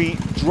D3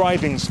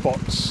 driving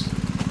spots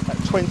at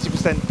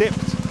 20%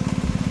 dipped,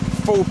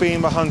 full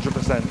beam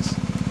 100%.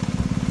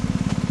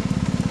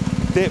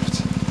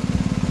 Dipped,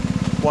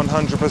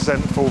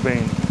 100% full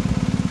beam.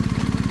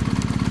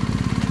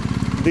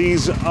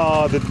 These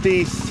are the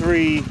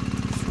D3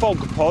 fog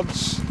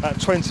pods at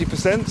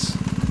 20%,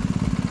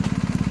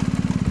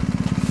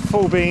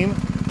 full beam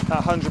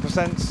at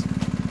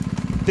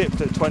 100%,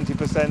 dipped at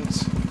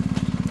 20%,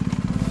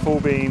 full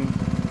beam,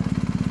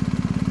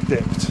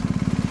 dipped.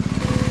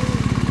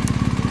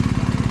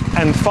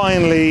 And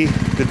finally,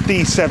 the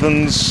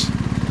D7s.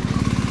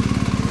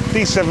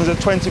 D7s at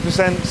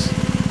 20%,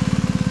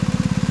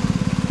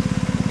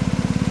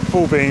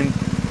 full beam,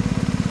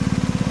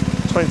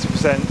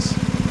 20%,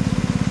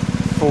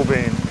 full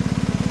beam.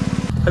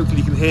 Hopefully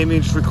you can hear me.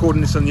 I'm just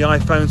recording this on the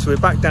iPhone, so we're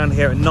back down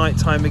here at night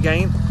time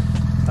again.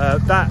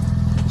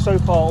 So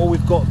far all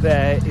we've got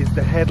there is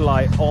the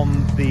headlight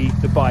on the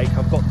bike.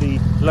 I've got the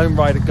Lone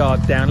Rider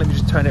guard down. Let me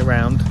just turn it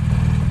around.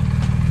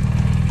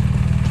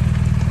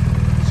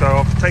 So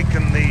I've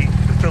taken the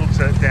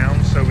filter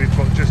down, so we've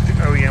got just the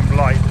OEM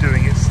light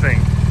doing its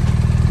thing.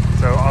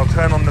 So I'll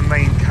turn on the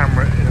main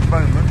camera in a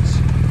moment.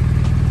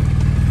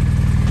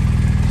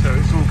 So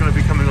it's all going to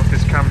be coming off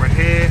this camera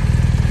here,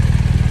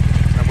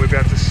 and we'll be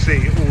able to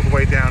see all the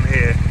way down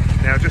here.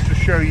 Now, just to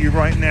show you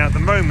right now, at the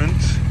moment,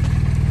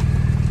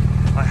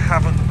 I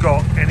haven't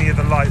got any of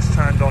the lights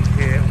turned on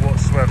here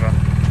whatsoever.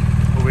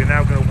 But we're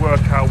now going to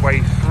work our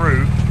way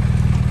through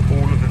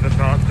all of the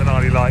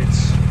Denali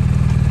lights.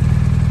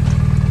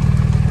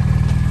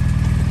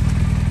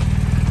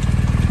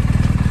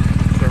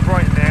 So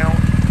right now,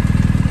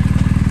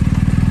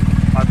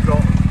 I've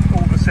got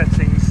all the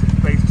settings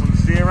based on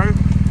 0.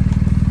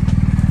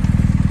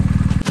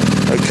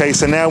 Okay,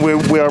 so now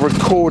we are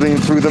recording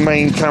through the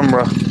main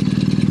camera.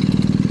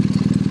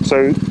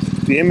 So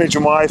the image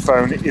on my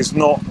iPhone is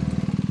not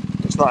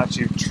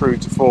actually true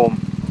to form.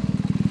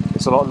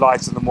 It's a lot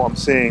lighter than what I'm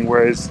seeing,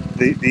 whereas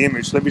the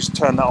image, let me just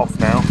turn that off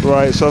now.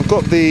 Right, so I've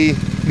got the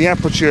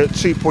aperture at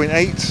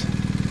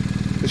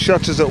 2.8, the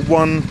shutter's at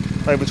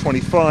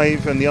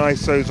 1/25, and the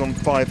ISO's on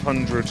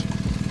 500.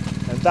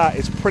 And that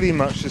is pretty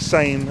much the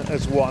same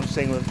as what I'm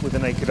seeing with the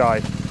naked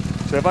eye.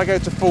 So if I go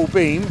to full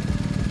beam,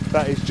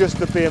 that is just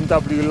the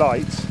BMW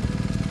light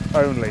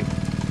only.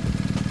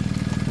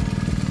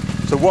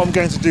 So what I'm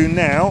going to do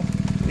now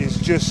is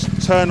just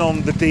turn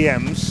on the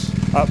DMs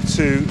up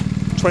to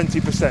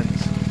 20%.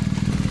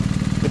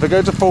 If I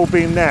go to full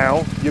beam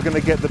now, you're going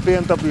to get the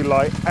BMW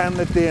light and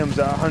the DMs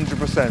at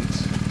 100%,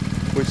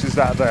 which is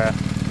that there.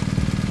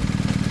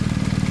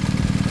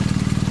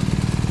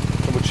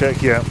 Double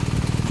check, yeah.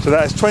 So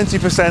that is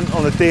 20%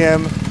 on the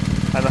DM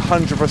and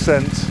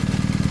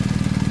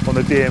 100% on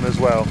the DM as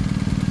well.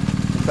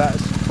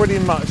 That's pretty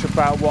much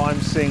about what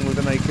I'm seeing with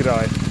the naked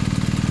eye.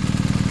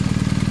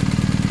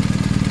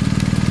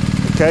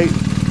 Okay,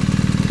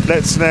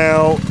 let's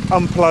now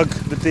unplug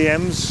the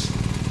DMs.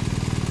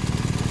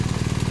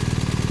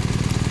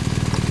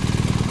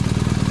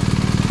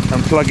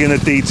 And plug in the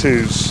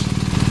D2s.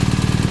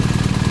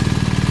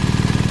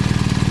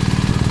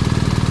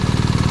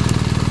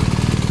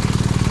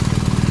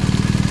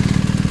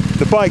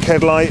 The bike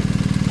headlight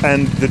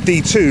and the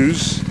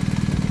D2s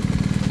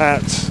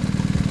at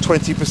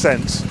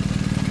 20%.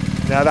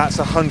 Now that's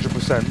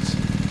 100%.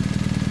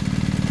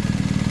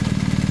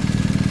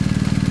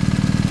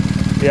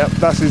 Yep,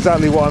 that's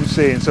exactly what I'm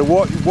seeing. So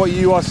what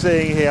you are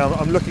seeing here,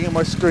 I'm looking at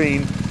my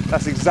screen,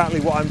 that's exactly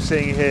what I'm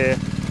seeing here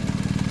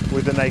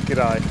with the naked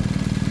eye.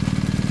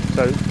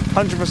 So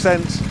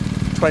 100%,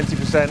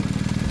 20%,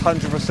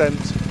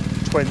 100%,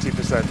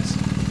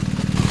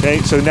 20%.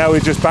 Okay, so now we're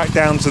just back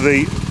down to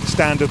the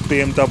standard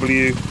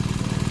BMW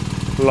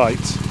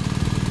light.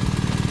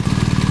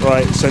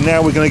 Right, so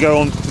now we're going to go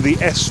on to the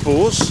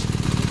S4s.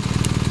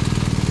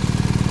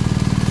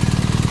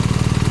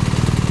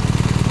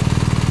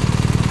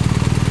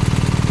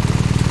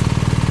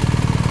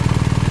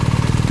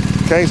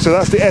 Okay, so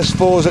that's the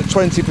S4s at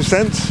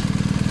 20%.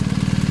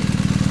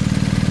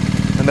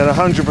 And then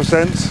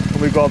 100%,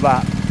 and we've got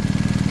that.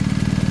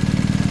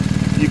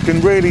 You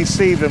can really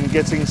see them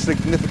getting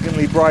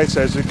significantly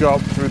brighter as we go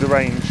up through the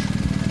range.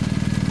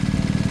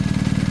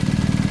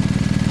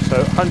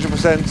 So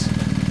 100%,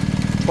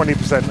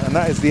 20%, and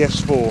that is the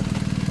S4.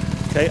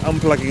 Okay,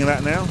 unplugging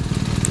that now.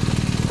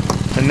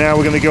 And now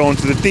we're going to go on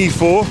to the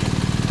D4.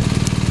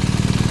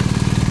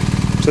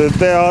 So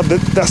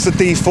that's the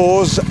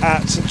D4s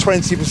at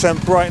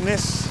 20%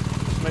 brightness.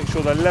 Just make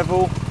sure they're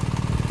level.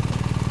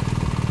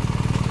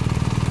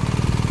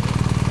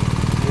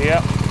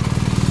 Yeah,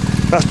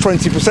 that's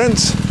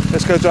 20%.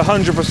 Let's go to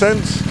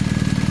 100%.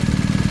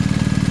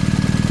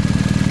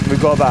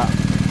 We've got that.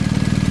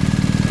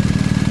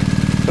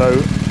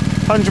 So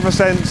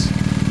 100%,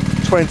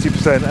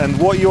 20%. And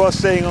what you are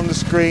seeing on the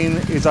screen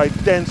is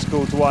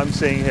identical to what I'm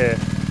seeing here.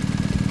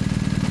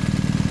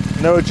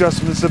 No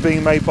adjustments are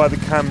being made by the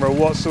camera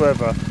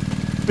whatsoever.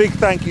 Big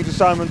thank you to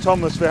Simon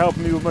Thomas for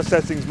helping me with my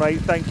settings, mate.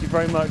 Thank you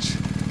very much.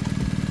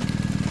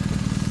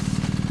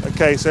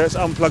 Okay, so let's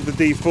unplug the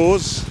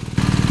D4s.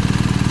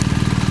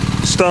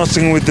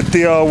 Starting with the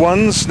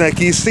DR1s. Now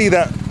can you see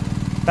that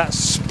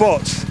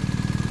spot?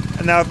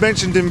 And now I've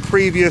mentioned in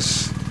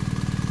previous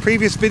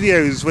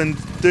videos when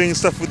doing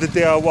stuff with the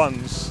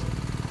DR1s,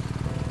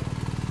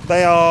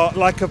 they are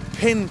like a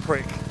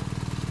pinprick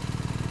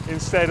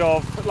instead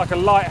of like a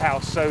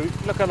lighthouse. So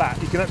look at that,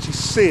 you can actually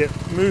see it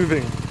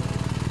moving,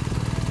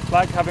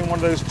 like having one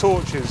of those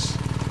torches.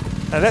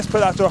 And let's put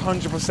that to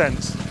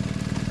 100%.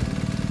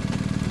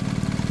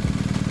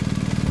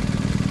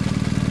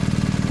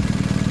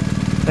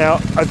 Now,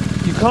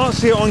 you can't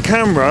see it on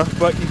camera,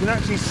 but you can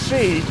actually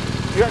see,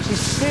 you're actually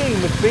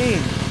seeing the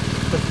beam,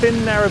 the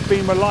thin narrow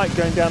beam of light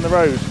going down the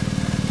road.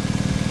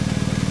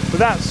 But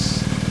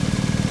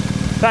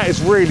that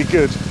is really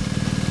good.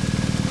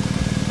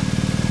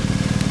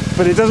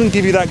 But it doesn't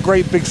give you that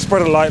great big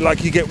spread of light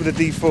like you get with the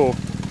D4.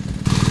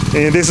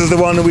 And this is the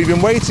one that we've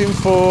been waiting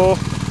for.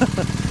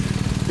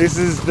 This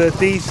is the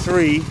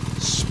D3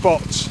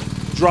 spot,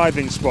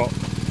 driving spot.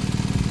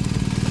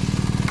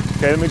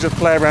 Okay, let me just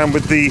play around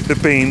with the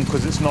beam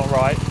because it's not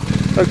right.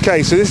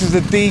 Okay, so this is the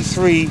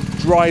D3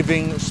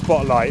 driving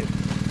spotlight.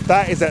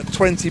 That is at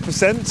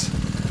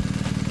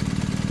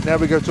 20%. Now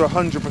we go to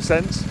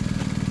 100%.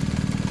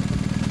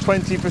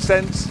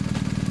 20%,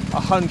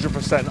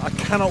 100%. I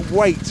cannot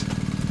wait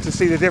to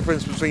see the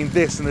difference between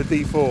this and the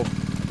D4.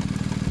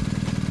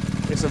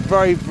 It's a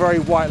very, very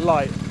white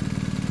light.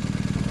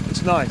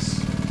 It's nice.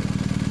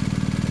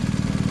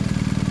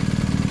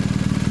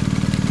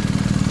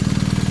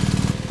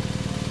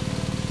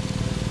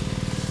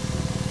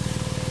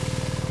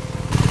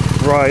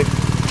 Right,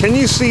 can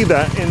you see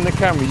that in the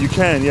camera? You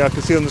can, yeah, I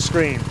can see on the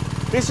screen.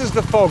 This is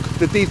the fog,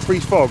 the D3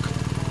 fog.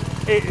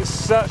 It is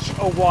such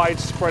a wide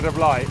spread of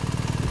light.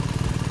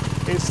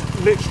 It's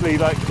literally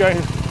like going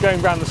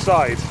around the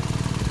side.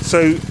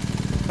 So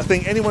I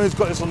think anyone who's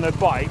got this on their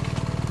bike,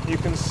 you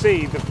can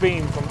see the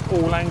beam from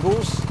all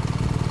angles.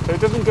 So it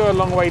doesn't go a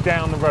long way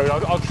down the road.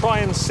 I'll try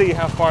and see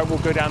how far it will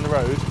go down the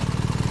road.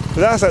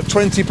 But that's at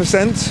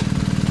 20%.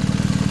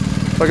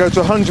 If I go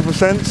to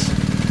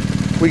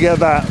 100%, we get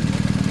that.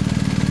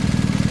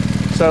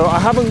 So I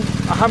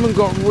haven't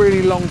got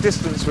really long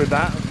distance with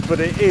that, but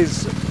it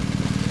is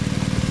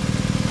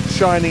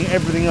shining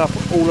everything up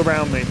all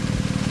around me.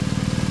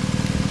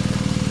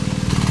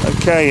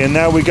 Okay, and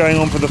now we're going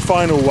on for the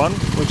final one,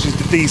 which is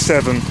the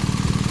D7,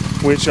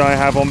 which I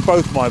have on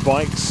both my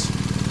bikes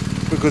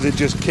because it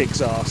just kicks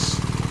ass.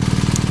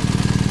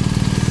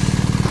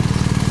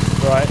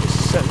 Right,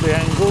 set the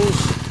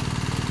angles.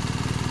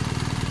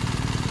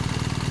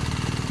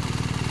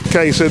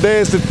 Okay, so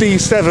there's the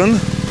D7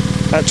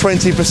 at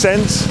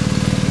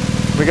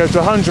 20%. We go to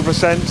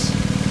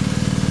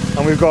 100%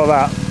 and we've got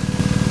that.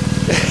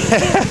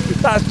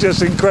 That's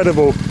just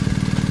incredible.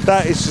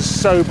 That is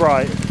just so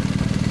bright.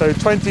 So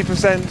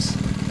 20%,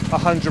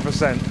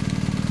 100%.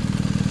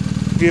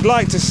 If you'd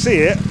like to see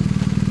it,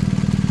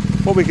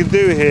 what we can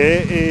do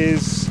here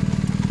is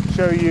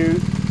show you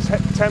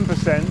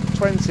 10%,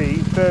 20,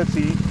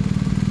 30,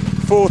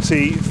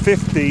 40,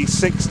 50,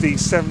 60,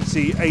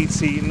 70,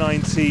 80,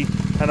 90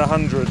 and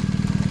 100.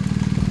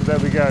 So there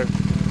we go.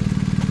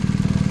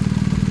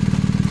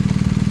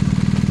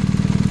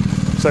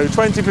 So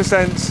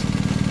 20%,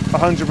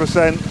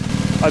 100%.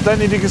 I don't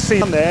know if you can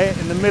see on there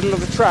in the middle of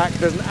the track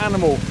there's an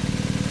animal.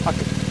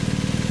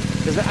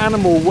 There's an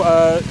animal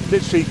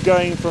literally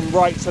going from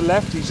right to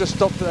left. He's just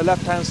stopped at the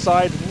left hand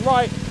side,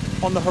 right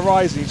on the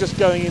horizon. He's just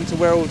going into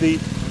where all the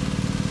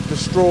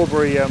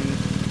strawberry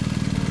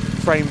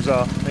frames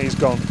are, and he's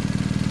gone.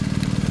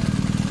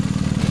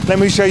 Let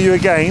me show you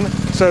again.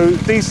 So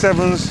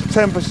D7s,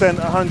 10%,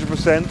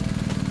 100%.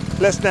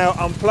 Let's now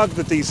unplug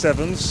the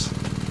D7s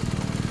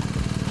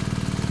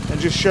and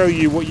just show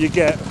you what you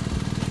get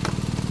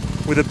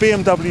with a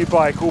BMW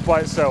bike all by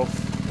itself.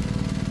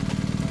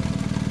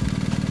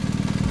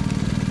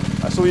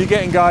 That's all you're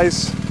getting,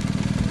 guys.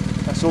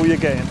 That's all you're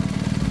getting.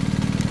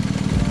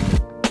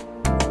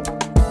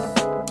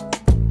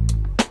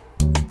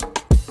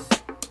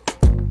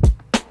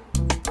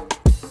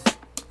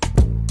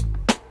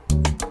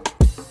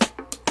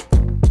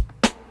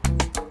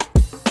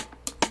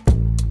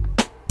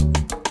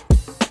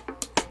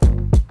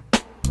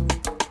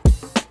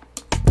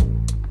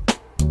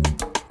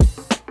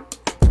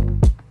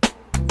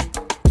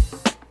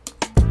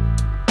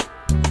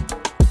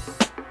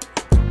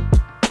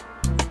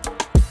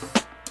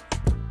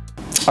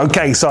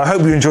 Okay, so I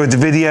hope you enjoyed the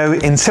video.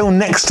 Until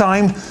next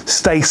time,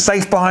 stay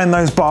safe behind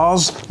those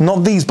bars.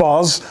 Not these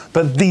bars,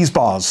 but these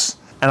bars.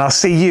 And I'll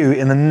see you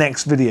in the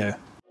next video.